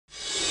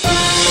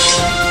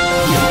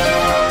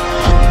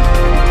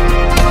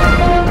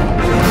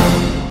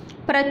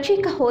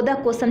ప్రత్యేక హోదా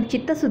కోసం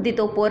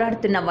చిత్తశుద్ధితో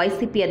పోరాడుతున్న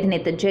వైసీపీ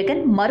అధినేత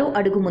జగన్ మరో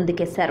అడుగు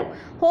ముందుకేశారు.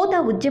 హోదా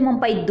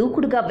ఉద్యమంపై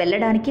దూకుడుగా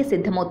వెళ్లడానికే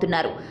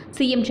సిద్ధమవుతున్నారు.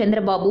 సీఎం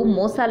చంద్రబాబు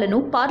మోసాలను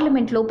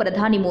పార్లమెంట్లో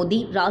ప్రధాని మోదీ,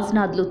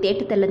 రాజ్నాథ్లు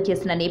తేటతెల్లం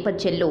చేసిన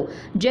నేపథ్యంలో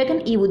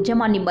జగన్ ఈ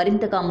ఉద్యమాన్ని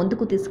మరింతగా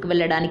ముందుకు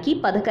తీసుకువెళ్లడానికి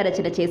పథక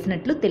రచన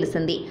చేసినట్లు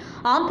తెలిసింది.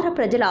 ఆంధ్ర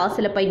ప్రజల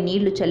ఆశలపై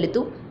నీళ్లు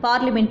చల్లుతూ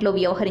పార్లమెంట్లో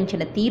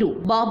వ్యవహరించిన తీరు,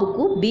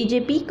 బాబుకు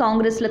బీజేపీ,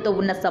 కాంగ్రెస్లతో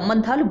ఉన్న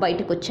సంబంధాలు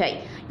బయటకొచ్చాయి.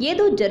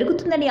 ఏదో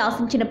జరుగుతుందని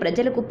ఆశించిన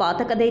ప్రజలకు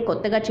పాత కథే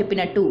కొత్తగా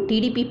చెప్పినట్టు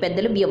టీడీపీ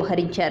పెద్దలు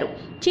వ్యవహరించారు.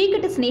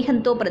 చీకటి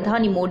స్నేహంతో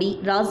ప్రధాని మోడీ,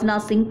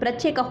 రాజ్నాథ్ సింగ్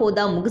ప్రత్యేక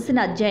హోదా ముగిసిన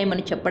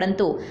అధ్యాయమని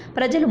చెప్పడంతో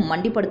ప్రజలు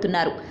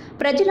మండిపడుతున్నారు.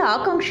 ప్రజల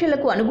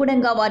ఆకాంక్షలకు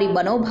అనుగుణంగా వారి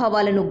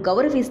మనోభావాలను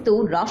గౌరవిస్తూ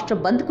రాష్ట్ర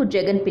బంద్కు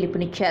జగన్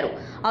పిలుపునిచ్చారు.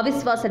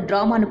 అవిశ్వాస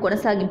డ్రామాను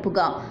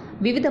కొనసాగింపుగా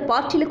వివిధ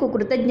పార్టీలకు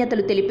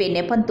కృతజ్ఞతలు తెలిపే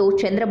నెపంతో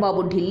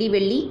చంద్రబాబు ఢిల్లీ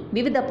వెళ్లి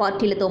వివిధ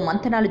పార్టీలతో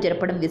మంతనాలు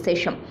జరపడం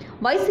విశేషం.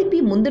 వైసీపీ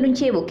ముందు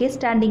నుంచే ఒకే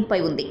స్టాండింగ్ పై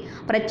ఉంది.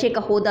 ప్రత్యేక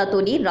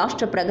హోదాతోనే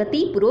రాష్ట్ర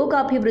ప్రగతి,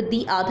 పురోగాభివృద్ధి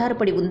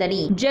ఆధారపడి ఉందని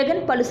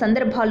జగన్ పలు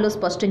సందర్భాల్లో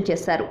స్పష్టం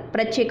చేశారు.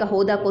 ప్రత్యేక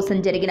హోదా కోసం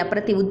జరిగిన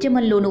ప్రతి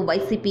ఉద్యమంలోనూ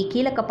వైసీపీ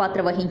కీలక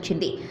పాత్ర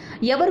వహించింది.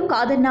 ఎవరు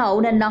కాదన్నా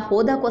అవునన్నా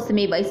హోదా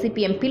కోసమే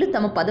వైసీపీ ఎంపీలు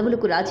తమ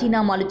పదవులకు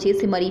రాజీనామాలు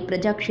చేసి మరీ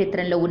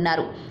ప్రజాక్షేత్రంలో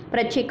ఉన్నారు.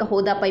 ప్రత్యేక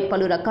హోదాపై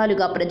పలు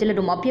రకాలుగా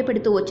ప్రజలను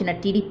మభ్యపెడుతూ వచ్చిన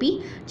టీడీపీ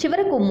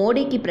చివరకు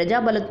మోడీకి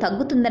ప్రజాబలం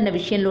తగ్గుతుందన్న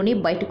విషయంలోనే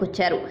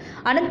బయటకొచ్చారు.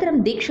 అనంతరం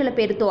దీక్షల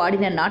పేరుతో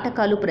ఆడిన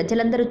నాటకాలు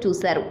ప్రజలందరూ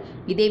చూశారు.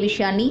 ఇదే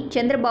విషయాన్ని,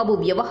 చంద్రబాబు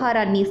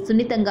వ్యవహారాన్ని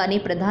సున్నితంగానే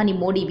ప్రధాని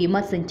మోడీ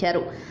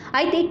విమర్శించారు.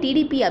 అయితే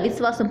టీడీపీ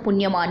అవిశ్వాసం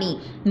పుణ్యమా అని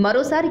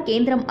మరోసారి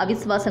కేంద్రం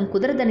అవిశ్వాసం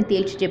కుదరదని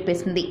తేల్చి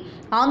చెప్పేసింది.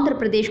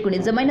 ఆంధ్రప్రదేశ్కు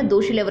నిజమైన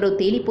దోషులెవరో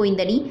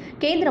తేలిపోయిందని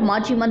కేంద్ర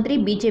మాజీ మంత్రి,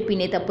 బీజేపీ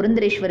నేత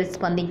పురంధరేశ్వరి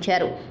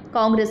స్పందించారు.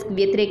 కాంగ్రెస్కు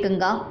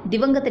వ్యతిరేకంగా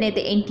దివంగత నేత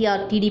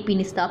ఎన్టీఆర్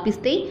టీడీపీని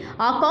స్థాపిస్తే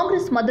ఆ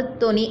కాంగ్రెస్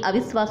మద్దతుతోనే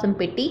అవిశ్వాసం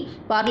పెట్టి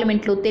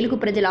పార్లమెంట్లో తెలుగు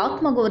ప్రజల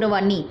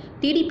ఆత్మగౌరవాన్ని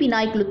టీడీపీ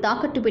నాయకులు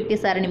తాకట్టు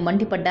పెట్టేశారని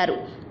మండిపడ్డారు.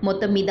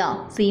 మొత్తం మీద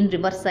సీన్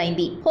రివర్స్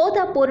అయింది.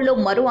 హోదా పోరులో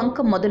మరో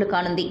అంకం మొదలు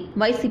కానుంది.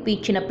 వైసీపీ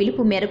ఇచ్చిన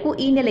పిలుపు మేరకు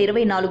ఈ నెల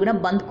 24న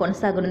బంద్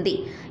కొనసాగనుంది.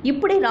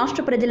 ఇప్పుడే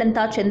రాష్ట్ర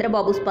ప్రజలంతా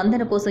చంద్రబాబు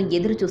స్పందన కోసం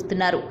ఎదురు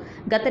చూస్తున్నారు.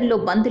 గతంలో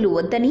బంద్లు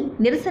వద్దని,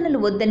 నిరసనలు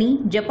వద్దని,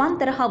 జపాన్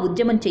తరహా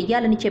ఉద్యమం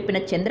చెయ్యాలని చెప్పిన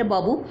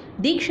చంద్రబాబు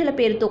దీక్షల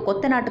పేరుతో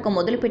కొత్త నాటకం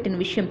మొదలుపెట్టిన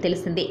విషయం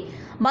తెలిసిందే.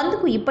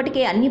 బంద్కు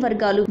ఇప్పటికే అన్ని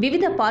వర్గాలు,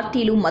 వివిధ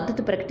పార్టీలు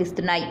మద్దతు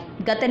ప్రకటిస్తున్నాయి.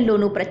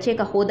 గతంలోనూ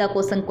ప్రత్యేక హోదా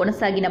కోసం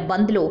కొనసాగిన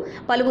బంద్లో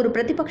పలువురు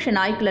ప్రతిపక్ష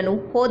నాయకులను,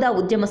 హోదా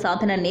ఉద్యమ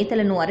సాధన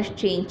నేతలను అరెస్ట్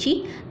చేయించి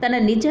తన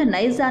నిజ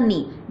నైజాన్ని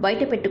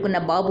బయటపెట్టుకున్న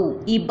బాబు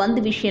ఈ బంద్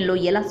విషయంలో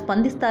ఎలా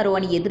స్పందిస్తారో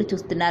అని ఎదురు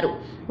చూస్తున్నారు.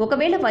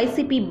 ఒకవేళ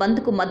వైసీపీ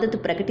బంద్కు మద్దతు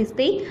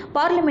ప్రకటిస్తే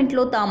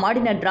పార్లమెంట్లో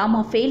తామాడిన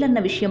డ్రామా ఫెయిల్ అన్న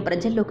విషయం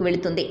ప్రజల్లోకి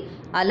వెళుతుంది.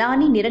 అలా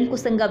అని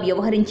నిరంకుశంగా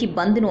వ్యవహరించి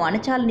బంద్ను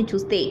అణచాలని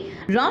చూస్తే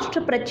రాష్ట్ర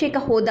ప్రత్యేక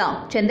హోదా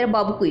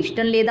చంద్రబాబుకు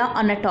ఇష్టం లేదా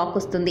అన్న టాక్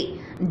వస్తుంది.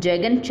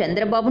 జగన్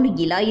చంద్రబాబును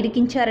ఇలా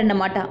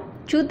ఇరికించారన్నమాట.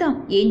 చూద్దాం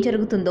ఏం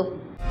జరుగుతుందో.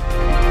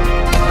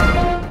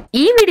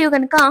 ఈ వీడియో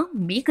కనుక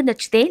మీకు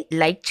నచ్చితే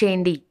లైక్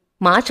చేయండి.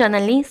 మా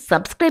ఛానల్ని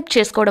సబ్స్క్రైబ్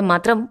చేసుకోవడం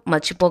మాత్రం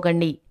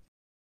మర్చిపోకండి.